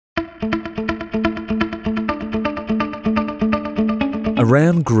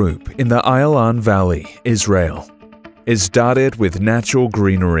Aran Group in the Ilan Valley, Israel, is dotted with natural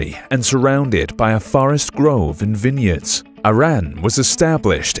greenery and surrounded by a forest grove and vineyards. Aran was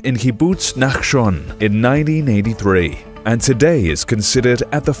established in Kibbutz Nachshon in 1983 and today is considered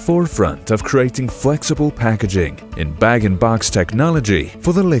at the forefront of creating flexible packaging in bag-and-box technology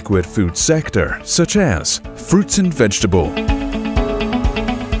for the liquid food sector, such as fruits and vegetable,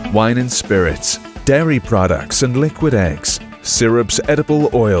 wine and spirits, dairy products and liquid eggs, syrups,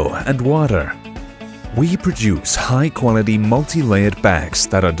 edible oil, and water. We produce high-quality multi-layered bags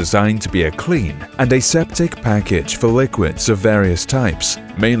that are designed to be a clean and aseptic package for liquids of various types,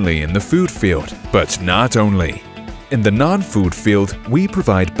 mainly in the food field, but not only. In the non-food field, we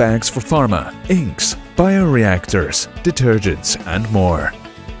provide bags for pharma, inks, bioreactors, detergents, and more.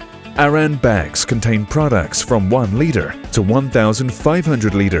 Aran bags contain products from 1 liter to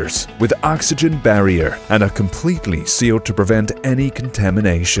 1,500 liters with oxygen barrier and are completely sealed to prevent any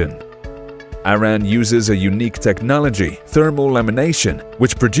contamination. Aran uses a unique technology, thermal lamination,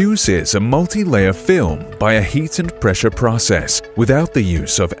 which produces a multi-layer film by a heat and pressure process without the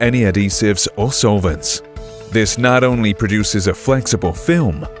use of any adhesives or solvents. This not only produces a flexible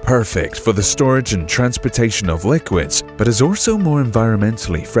film, perfect for the storage and transportation of liquids, but is also more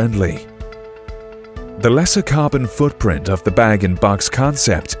environmentally friendly. The lesser carbon footprint of the bag-and-box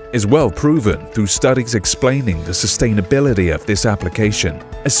concept is well proven through studies explaining the sustainability of this application,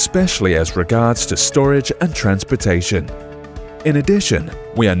 especially as regards to storage and transportation. In addition,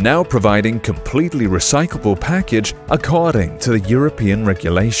 we are now providing completely recyclable package according to the European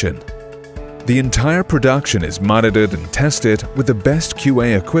regulation. The entire production is monitored and tested with the best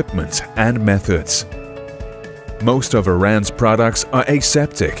QA equipment and methods. Most of Aran's products are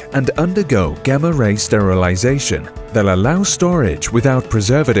aseptic and undergo gamma-ray sterilization that allows storage without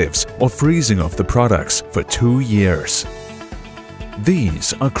preservatives or freezing of the products for 2 years.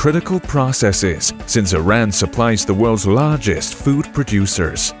 These are critical processes since Aran supplies the world's largest food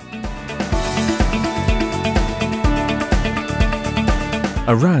producers.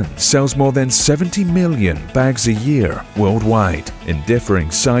 Aran sells more than 70 million bags a year worldwide in differing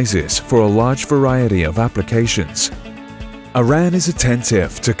sizes for a large variety of applications. Aran is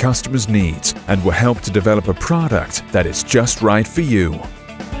attentive to customers' needs and will help to develop a product that is just right for you.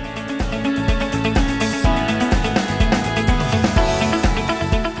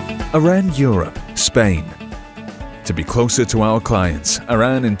 Aran Europe, Spain. To be closer to our clients,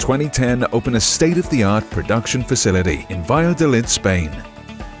 Aran in 2010 opened a state-of-the-art production facility in Valladolid, Spain.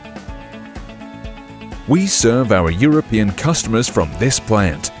 We serve our European customers from this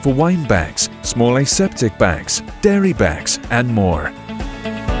plant for wine bags, small aseptic bags, dairy bags, and more.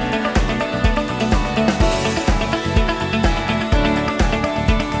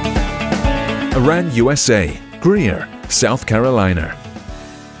 Aran USA, Greer, South Carolina.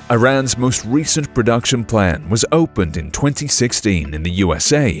 Aran's most recent production plant was opened in 2016 in the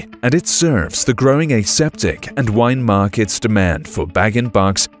USA, and it serves the growing aseptic and wine market's demand for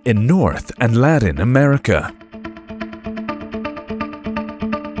bag-and-box in North and Latin America.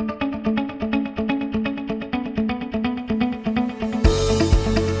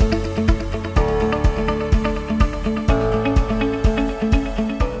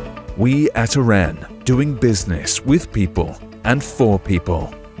 We at Aran, doing business with people and for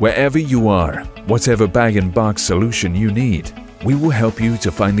people. Wherever you are, whatever bag-and-box solution you need, we will help you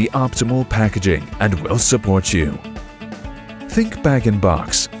to find the optimal packaging and will support you. Think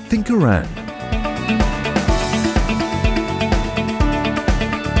bag-and-box, think Aran.